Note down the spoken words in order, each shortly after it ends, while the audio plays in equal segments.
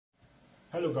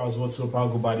Hello guys, what's up? I'll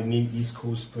go by the name East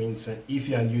Coast Prince, and if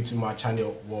you are new to my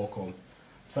channel, welcome.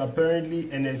 So apparently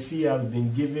Hennesy has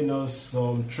been giving us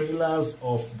some trailers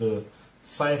of the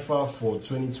Cypher for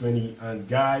 2020, and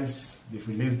guys, they've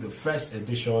released the first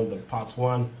edition, the part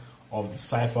 1 of the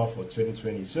Cypher for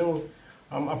 2020. So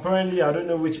apparently I don't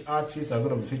know which artists are going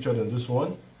to be featured on this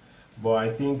one, but I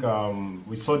think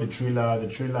we saw the trailer. The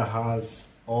trailer has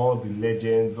all the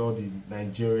legends, all the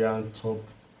Nigerian top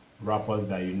rappers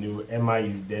that you know. MI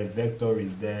is there, Vector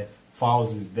is there,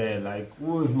 Falz is there. Like,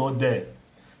 who is not there?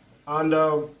 And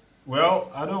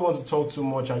well, I don't want to talk too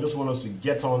much. I just want us to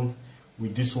get on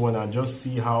with this one and just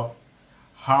see how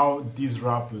these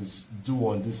rappers do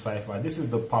on this Cypher. This is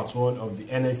the part 1 of the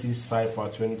Hennesy Cypher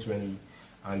 2020.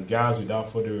 And guys,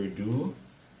 without further ado,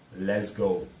 let's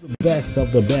go. Best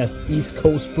of the best, East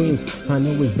Coast Prince. I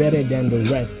know it's better than the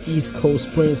rest. East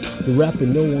Coast Prince, the rapper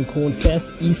no one contest.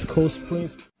 East Coast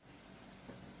Prince.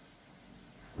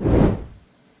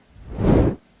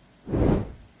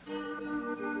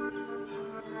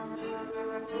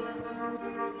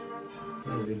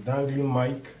 The dangling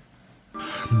mic.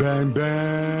 Bang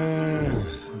bang.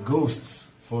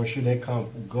 Ghosts from Show Dem Camp.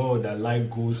 God, I like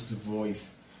Ghost's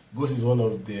voice. Ghost is one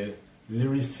of the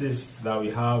lyricists that we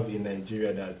have in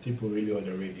Nigeria that people really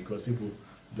underrate because people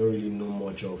don't really know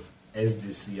much of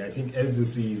SDC. I think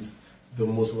SDC is the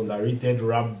most underrated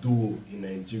rap duo in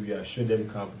Nigeria. Show Dem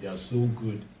Camp. They are so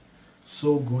good.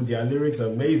 So good. Their lyrics are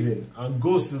amazing. And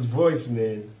Ghost's voice,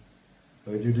 man.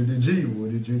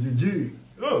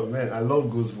 Oh man, I love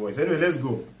Ghost's voice. Anyway, let's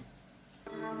go.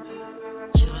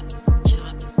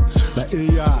 Like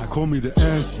AI, call me the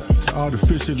answer to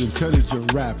artificial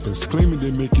intelligent rappers claiming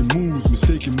they're making moves,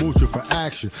 mistaking motion for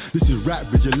action. This is rap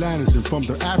vigilantes and from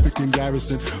the African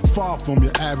garrison, far from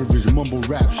your average mumble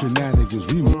rap shenanigans.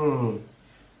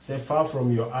 Say far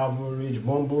from your average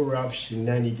mumble rap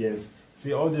shenanigans.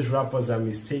 Say all these rappers are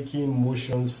mistaking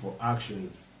motions for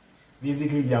actions.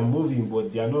 Basically, they are moving,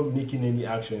 but they are not making any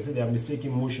actions. Say they are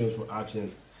mistaking motions for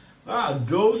actions. Ah,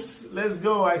 Ghosts, let's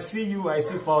go. I see you. I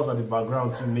see Falz at the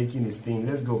background too, making his thing.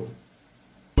 Let's go.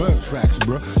 Bird tracks,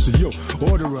 bro. So yo,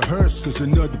 order a hearse, cause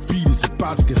another beat is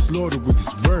about to get slaughtered with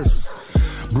this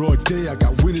verse. Broad day, I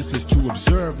got witnesses to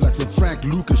observe, like when Frank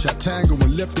Lucas shot Tango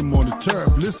and left him on the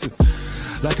turf. Listen,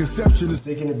 like Inception is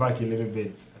taking it back a little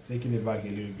bit. Taking it back a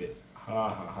little bit. Ha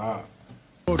ha ha.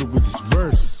 Order with this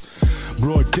verse.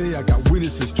 Broad day, I got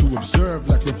witnesses to observe,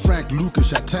 like when Frank Lucas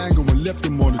shot Tango and left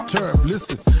him on the turf.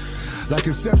 Listen, like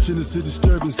Inception is a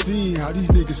disturbing scene. How these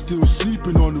niggas still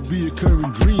sleeping on the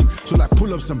reoccurring dream. So like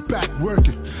pull up some back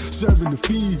working, serving the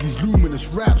fiends, these luminous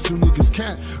raps so niggas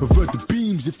can't avert the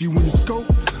beams if you in the scope.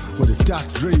 Or the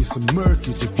Dr. Dre is some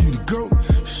murkage if you the GOAT.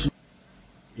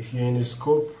 If you're in the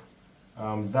scope,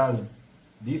 that's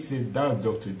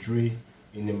Dr. Dre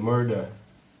in the murder.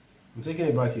 I'm taking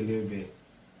it back a little bit.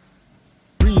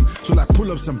 So like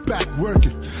pull up some back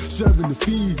working, serving the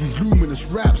fiends, these luminous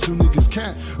raps so niggas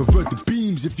can't avert the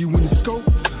beams if you in the scope.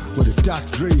 Or the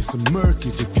Dr. Dre is some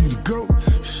murkage if you the GOAT.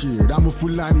 Shit, I'm a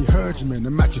Fulani herdsman,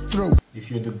 I'm at your throat. If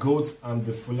you're the GOAT, I'm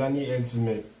the Fulani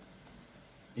herdsman.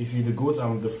 If you're the GOAT,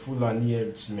 I'm the Fulani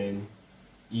herdsman.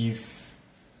 If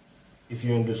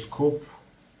you're in the scope,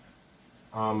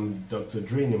 I'm Dr.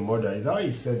 Dre in the murder. Is that what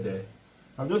he said there?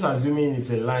 I'm just assuming it's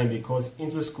a line because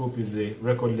Interscope is a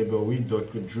record label with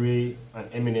Dr. Dre and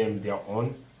Eminem they are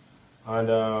on, and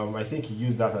I think he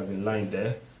used that as a line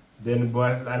there. Then,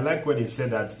 but I like what he said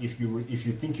that if you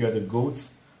think you are the GOAT,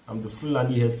 I'm the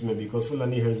Fulani herdsman because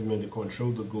Fulani herdsmen they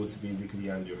control the goats basically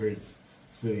and the herds.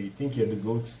 So you think you're the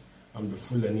GOAT, I'm the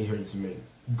Fulani herdsman.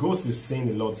 Ghost is saying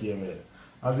a lot here, man.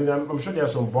 As in, I'm sure there are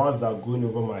some bars that are going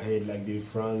over my head like the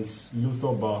Franz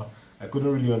Luther bar. I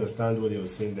couldn't really understand what they were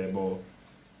saying there, but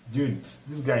dude,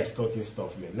 this guy is talking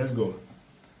stuff, man. Let's go.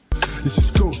 This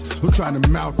is Ghost. I'm trying to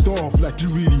mouth off like you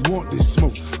really want this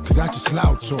smoke, cause I just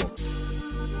loud talk.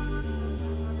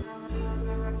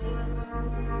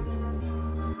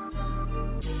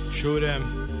 Show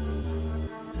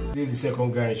them. This is the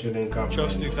second guy in Show Dem Camp.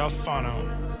 Chopsticks, I'll find out.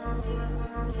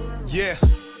 Yeah.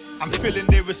 I'm feeling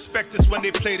they respect us when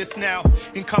they play this now.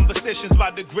 In conversations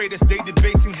about the greatest, they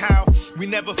debating how we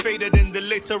never faded in the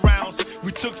later rounds.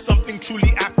 We took something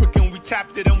truly African, we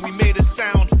tapped it and we made a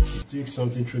sound. We took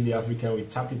something truly African, we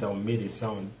tapped it and we made a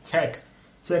sound. Tech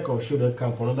of Show Dem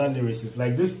Camp, another lyricist.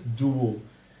 Like this duo,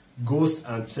 Ghost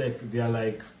and Tech, they are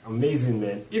like amazing,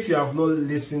 man. If you have not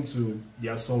listened to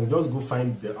their song, just go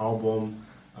find the album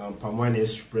Pamwane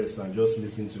Express and just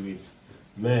listen to it.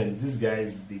 Man, these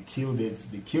guys, they killed it.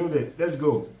 Let's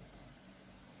go.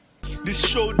 This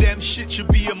show them shit should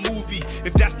be a movie.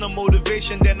 If that's no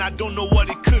motivation, then I don't know what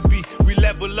it could be. We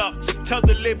level up, tell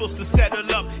the labels to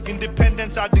settle up.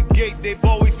 Independence out the gate, they've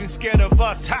always been scared of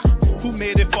us. Ha! Who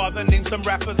made it farther? Name some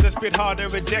rappers that spit harder.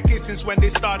 A decade since when they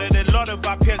started. A lot of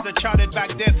our peers that charted back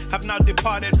then have now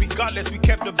departed. Regardless, we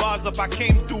kept the bars up. I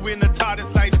came through in the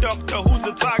TARDIS like Doctor. Who's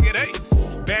the target? Hey!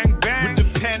 Bang, bang.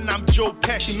 With the pen, I'm Joe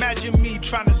Pesci. Imagine me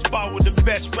trying to spar with the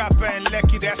best rapper in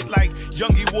Lekki. That's like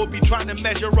Youngie will be trying to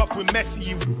measure up with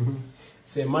Messi.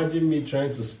 So imagine me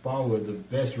trying to spar with the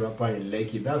best rapper in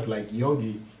Lekki. That's like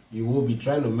Youngie, you will be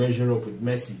trying to measure up with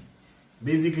Messi.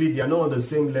 Basically, they are not on the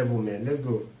same level, man. Let's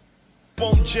go.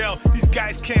 Bone gel. These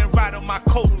guys can't ride on my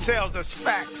coattails. That's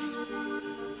facts.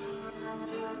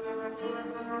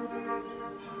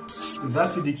 Is that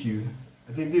CDQ?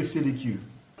 I think this is CDQ.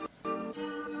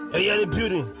 Hey, yeah, the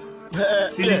building.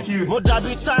 CDQ. More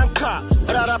Dabi tanker.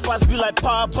 Other rappers be like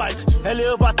power bike. Hell,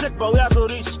 overtake, but we are go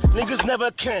reach. Niggas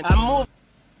never can. I move.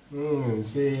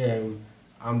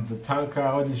 I'm the tanker.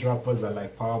 All these rappers are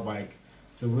like power bike.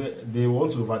 So they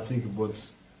want to overtake, but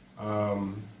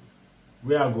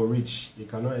where I go reach, they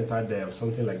cannot enter there or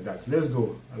something like that. So let's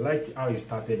go. I like how he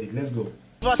started it. Let's go.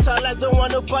 I sound like don't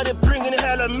want nobody bringing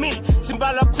hell on me.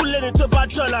 Timbala coolin' to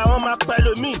Bajola on my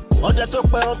pelo me. Or the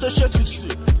top on to shit to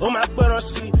on my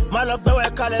see. My love the way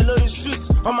Calelo is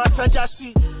Swiss on my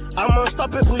fantasy. I'm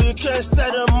unstoppable, you can't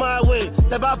stand on my way.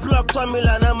 Never block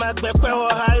Tomilan on my back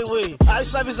highway. I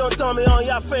service on Tommy on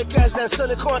your fake ass and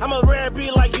silicone. I'm a rare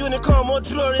breed like unicorn, more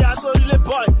glory, I saw you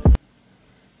boy.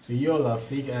 So you all are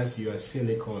fake ass, you are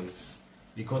silicons.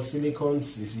 Because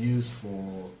silicons is used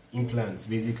for implants,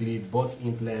 basically butt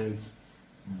implants,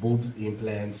 boobs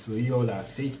implants. So you all are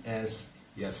fake ass,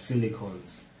 you are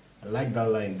silicons. I like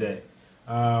that line there.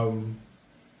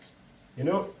 You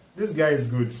know, this guy is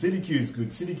good. CDQ is good.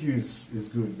 CDQ is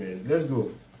good, man. Let's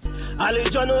go. Ali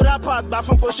Jono rapper back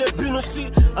from Koshe Binusi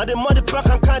and the muddy back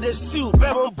and kind of seal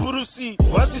Bevon Burusi.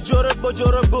 Once you Jorobo,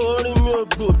 only me,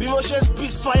 Bimoshe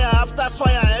speaks fire after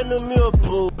fire, enemy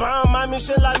bro. Bam, my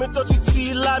mission like me to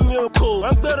see la mioko.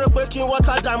 I'm better breaking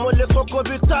water than Mole Coco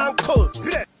big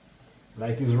tanko.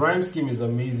 Like his rhyme scheme is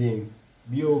amazing.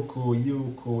 Bioko,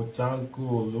 Yoko,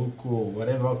 Tanko, Loco,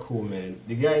 whatever cool, man.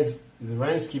 The guy's his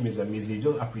rhyme scheme is amazing. He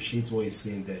just appreciates what he's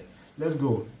saying there. Let's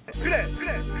go.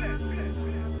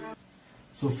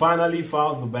 So finally,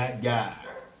 Falz the bad guy.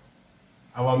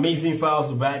 Our amazing Falz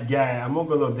the bad guy.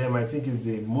 Among all of them, I think is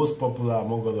the most popular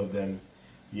among all of them.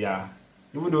 Yeah.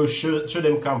 Even though Show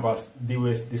Dem Camp,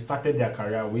 they started their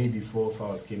career way before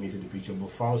Falz came into the picture, but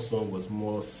Falz's song was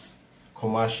more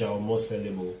commercial, more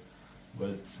sellable.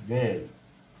 But then,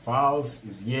 Falz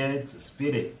is here to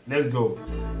spit it. Let's go.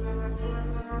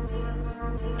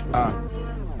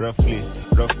 Roughly,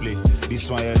 this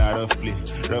one you're not roughly,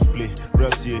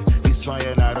 this one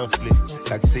you're not roughly.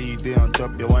 Like say you day on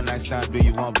top, you one night stand, but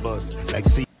you want buzz. Like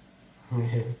say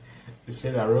they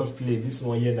said a rough play, this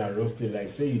one here that rough play. Like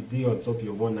say you day on top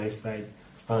your one night stand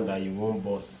and you want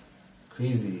boss.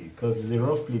 Crazy, because it's a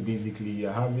rough play basically.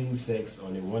 You're having sex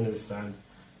on a one night stand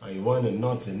and you want a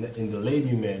nut in the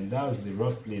lady, man. That's the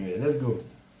rough play, man. Let's go.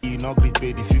 You not be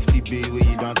paid the 50 bay where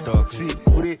you don't talk. See,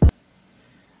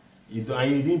 you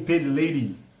didn't pay the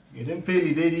lady. You didn't pay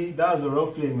the lady. That's a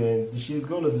rough play, man. She's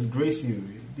gonna disgrace you.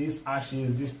 These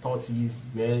ashes, these torties,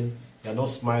 man. They're not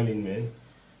smiling, man.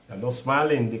 They're not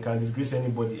smiling. They can disgrace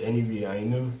anybody anyway. I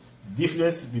know the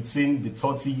difference between the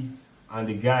tortie and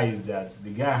the guy is that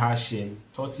the guy has shame.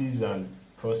 Torties and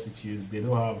prostitutes, they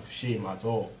don't have shame at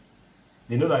all.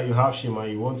 They know that you have shame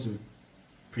and you want to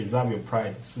preserve your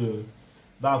pride. So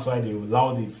that's why they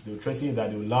allowed it. They were threatening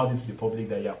that they allowed it to the public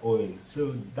that you're owing.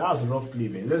 So that's rough play,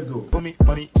 man. Let's go. Money,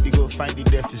 you go find the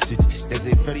deficit. There's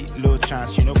a very low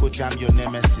chance you know go jam your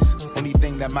nemesis. Only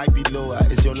thing that might be lower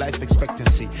is your life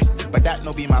expectancy. But that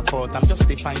no be my fault. I'm just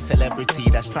a fine celebrity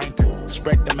that's trying to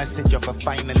spread the message of a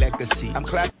final legacy. I'm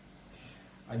class.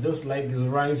 I just like the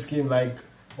rhyme scheme. Like,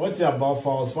 one thing about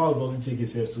Falz, Falz doesn't take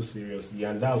himself too seriously,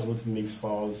 and that's what makes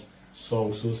Falz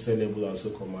song so sellable and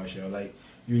so commercial. Like,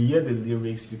 you hear the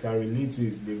lyrics, you can relate to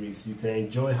his lyrics, you can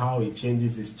enjoy how he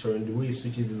changes his tone, the way he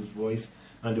switches his voice,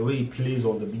 and the way he plays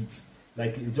on the beat.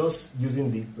 Like, it's just using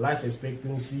the life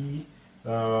expectancy,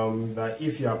 that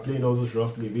if you are playing all those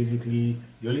rough play, basically,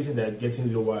 the only thing that's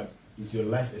getting lower is your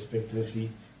life expectancy.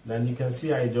 Then you can see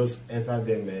how he just entered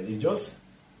them, man. He's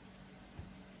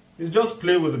just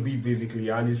playing with the beat, basically,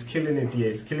 and he's killing it here.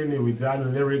 He's killing it with that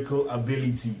lyrical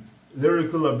ability.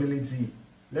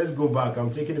 Let's go back. I'm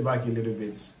taking it back a little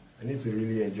bit. I need to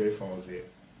really enjoy Falz here.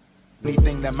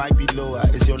 Anything that might be lower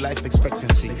is your life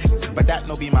expectancy. But that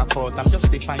no be my fault. I'm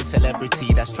just a fine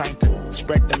celebrity that's trying to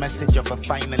spread the message of a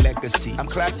finer legacy. I'm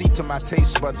classy to my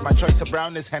taste buds. My choice of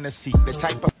brown is Hennesy. The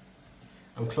type of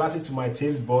I'm classy to my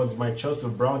taste buds. My choice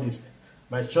of brand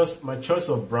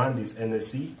is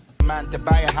Hennesy. Man to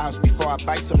buy a house before I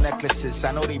buy some necklaces.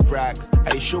 I know they brag.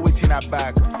 I show it in a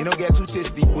bag. You don't get too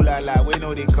tasty, ooh la la. We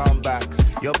know they come back.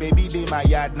 Your baby dey my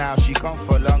yard now. She come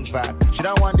for long back. She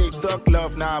don't want they talk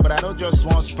love now, but I don't just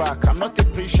want spark. I'm not a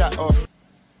pressure of.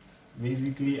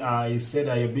 Basically, he said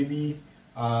that your baby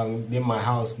in my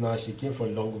house now. She came for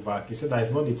long back. He said that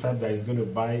it's not the type that is going to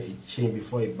buy a chain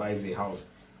before he buys a house.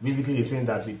 Basically, he's saying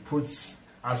that he puts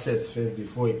assets first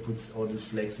before he puts all this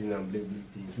flexing and bling bling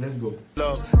things. Let's go.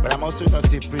 Love, but I'm also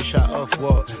not a pressure of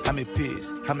what. I'm a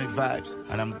peace, I'm a vibes,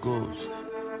 and I'm ghost.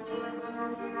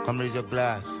 Come raise your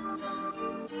glass,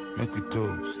 make we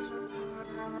toast.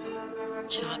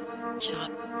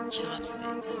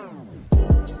 Chopsticks.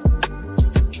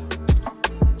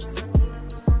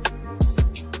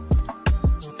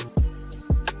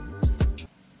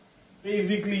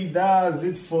 Basically, that's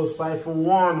it for Cypher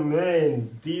 1, man.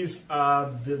 This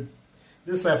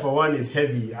Cypher 1 is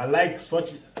heavy. I like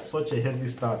such a heavy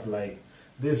start. Like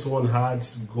this one had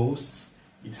ghosts,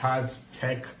 it had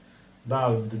tech.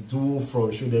 That's the duo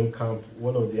from Show Dem Camp.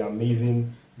 One of the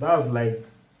amazing. That's like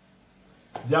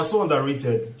they are so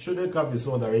underrated. Show Dem Camp is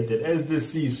so underrated.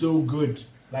 SDC is so good.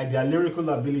 Like their lyrical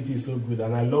ability is so good,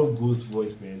 and I love Ghost's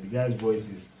voice, man. The guy's voice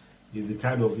is the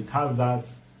kind of, it has that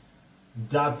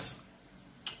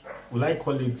will I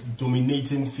call it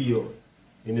dominating feel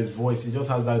in his voice. He just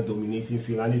has that dominating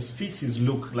feel, and it fits his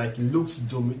look. Like it looks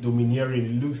domineering,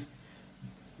 it looks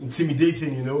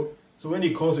intimidating, you know. So when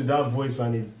he comes with that voice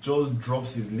and it just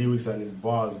drops his lyrics and his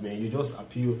bars, man, you just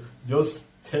just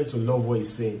tend to love what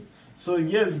he's saying. So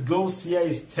yes, Ghost, here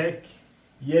is Tech,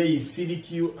 here is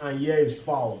CDQ, and here is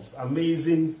Falz.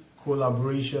 Amazing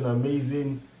collaboration,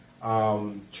 amazing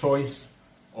choice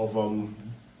of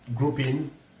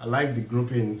grouping. I like the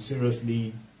grouping,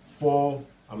 seriously. 4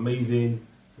 amazing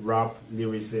rap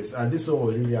lyricists, and this one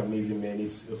was really amazing, man.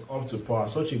 It was up to par.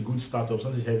 Such a good startup,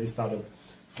 such a heavy startup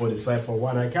for the Cypher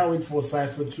 1. I can't wait for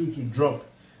Cypher 2 to drop,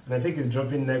 and I think it's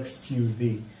dropping next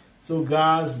Tuesday. So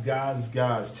guys,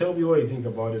 tell me what you think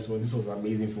about this one. This was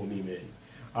amazing for me, man.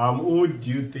 Who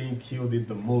do you think killed it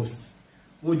the most?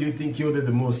 Who do you think killed it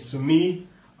the most? To me,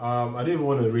 I don't even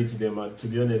want to rate them, to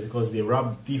be honest, because they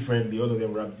rap differently. All of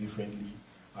them rap differently.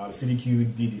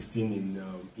 CDQ did his thing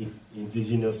in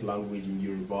indigenous language in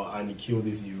Yoruba, and he killed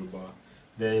it in Yoruba.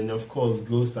 Then of course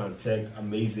Ghost and Tech,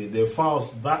 amazing. The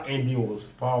Falz, that ending was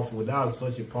powerful. That was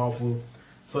such a powerful,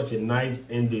 such a nice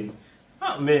ending.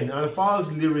 Ah man, and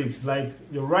Falz lyrics, like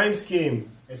the rhyme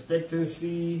scheme,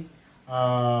 expectancy,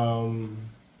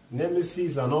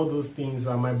 nemesis, and all those things.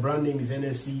 And my brand name is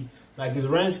Hennesy. Like his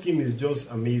rhyme scheme is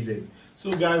just amazing.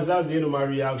 So guys, that's the end of my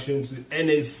reaction to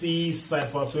Hennesy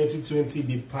Cypher 2020,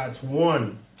 the part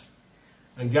 1.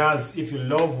 And guys, if you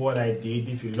love what I did,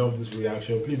 if you love this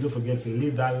reaction, please don't forget to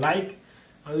leave that like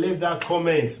and leave that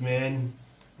comment, man.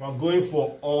 We're going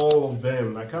for all of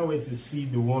them. I can't wait to see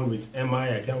the one with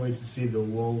MI. I can't wait to see the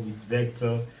one with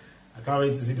Vector. I can't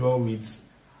wait to see the one with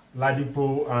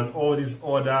Ladipo and all these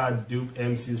other dope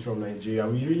MCs from Nigeria.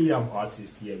 We really have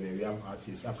artists here, man. We have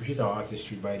artists. I appreciate our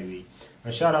artistry, by the way.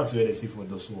 And shout out to Hennesy for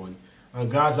this one. And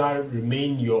guys, I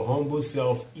remain your humble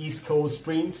self, East Coast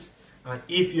Prince. And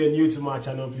if you're new to my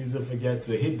channel, please don't forget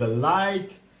to hit the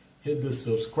like, hit the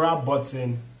subscribe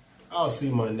button. I'll see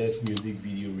you in my next music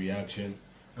video reaction.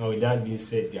 And with that being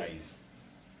said, guys,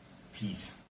 peace.